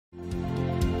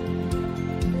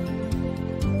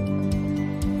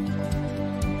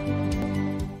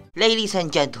Ladies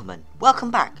and gentlemen,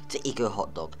 welcome back to Eco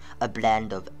Hotdog, a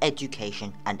blend of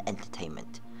education and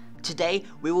entertainment. Today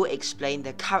we will explain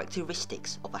the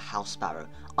characteristics of a house sparrow,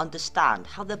 understand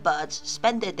how the birds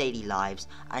spend their daily lives,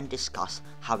 and discuss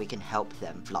how we can help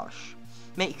them flourish.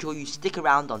 Make sure you stick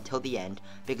around until the end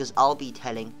because I'll be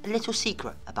telling a little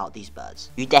secret about these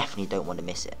birds. You definitely don't want to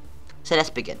miss it. So let's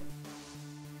begin.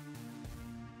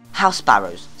 House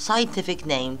sparrows, scientific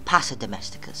name Passer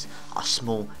domesticus, are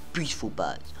small, beautiful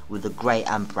birds with a grey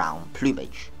and brown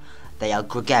plumage. They are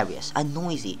gregarious and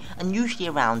noisy and usually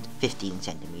around 15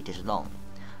 centimeters long.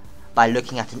 By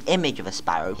looking at an image of a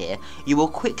sparrow here, you will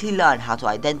quickly learn how to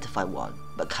identify one,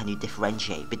 but can you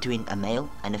differentiate between a male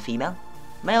and a female?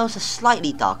 Males are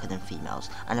slightly darker than females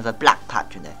and have a black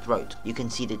patch on their throat. You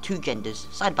can see the two genders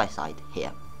side by side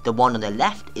here. The one on the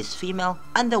left is female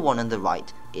and the one on the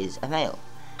right is a male.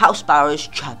 House sparrows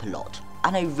chirp a lot,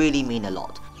 and I really mean a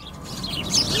lot.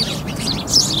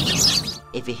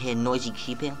 If you hear noisy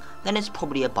cheeping, then it's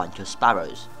probably a bunch of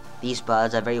sparrows. These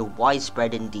birds are very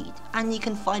widespread indeed, and you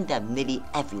can find them nearly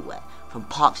everywhere, from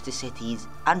parks to cities,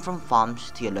 and from farms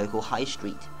to your local high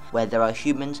street. Where there are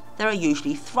humans, there are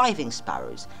usually thriving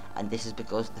sparrows, and this is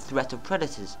because the threat of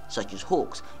predators, such as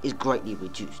hawks, is greatly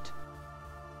reduced.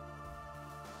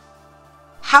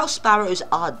 House sparrows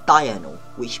are diurnal,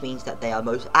 which means that they are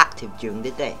most active during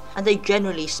the day, and they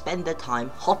generally spend their time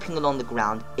hopping along the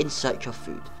ground in search of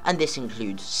food, and this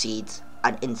includes seeds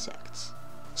and insects.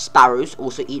 Sparrows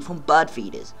also eat from bird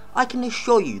feeders. I can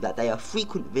assure you that they are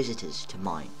frequent visitors to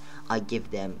mine. I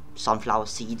give them sunflower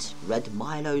seeds, red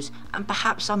milos, and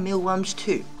perhaps some mealworms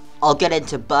too. I'll get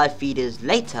into bird feeders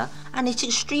later, and it's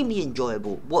extremely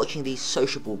enjoyable watching these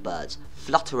sociable birds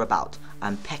flutter about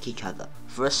and peck each other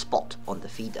for a spot on the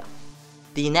feeder.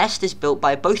 The nest is built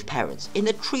by both parents in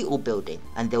a tree or building,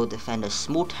 and they'll defend a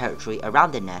small territory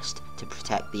around the nest to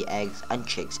protect the eggs and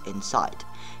chicks inside.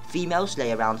 Females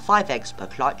lay around 5 eggs per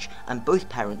clutch, and both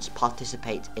parents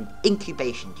participate in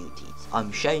incubation duties.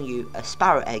 I'm showing you a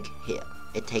sparrow egg here.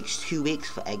 It takes 2 weeks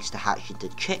for eggs to hatch into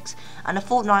chicks, and a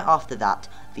fortnight after that,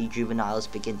 the juveniles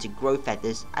begin to grow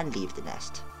feathers and leave the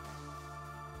nest.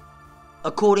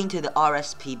 According to the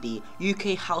RSPB,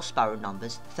 UK house sparrow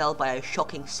numbers fell by a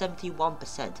shocking 71%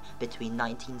 between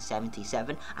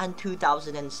 1977 and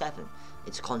 2007.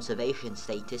 Its conservation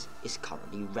status is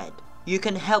currently red. You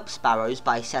can help sparrows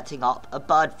by setting up a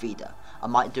bird feeder. I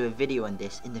might do a video on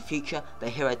this in the future, but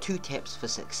here are 2 tips for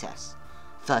success.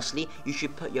 Firstly, you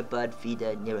should put your bird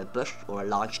feeder near a bush or a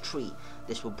large tree.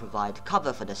 This will provide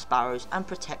cover for the sparrows and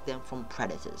protect them from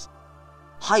predators.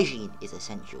 Hygiene is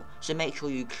essential, so make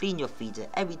sure you clean your feeder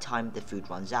every time the food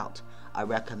runs out. I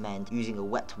recommend using a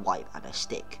wet wipe and a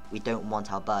stick. We don't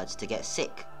want our birds to get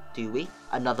sick, do we?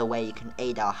 Another way you can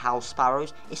aid our house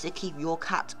sparrows is to keep your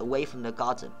cat away from the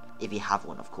garden, if you have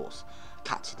one of course.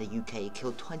 Cats in the UK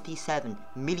kill 27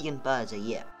 million birds a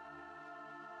year.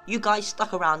 You guys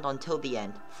stuck around until the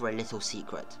end for a little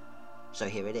secret. So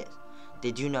here it is.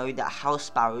 Did you know that house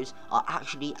sparrows are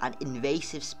actually an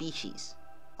invasive species?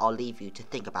 I'll leave you to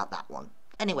think about that one.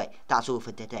 Anyway, that's all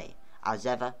for today. As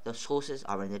ever, the sources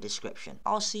are in the description.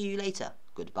 I'll see you later.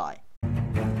 Goodbye.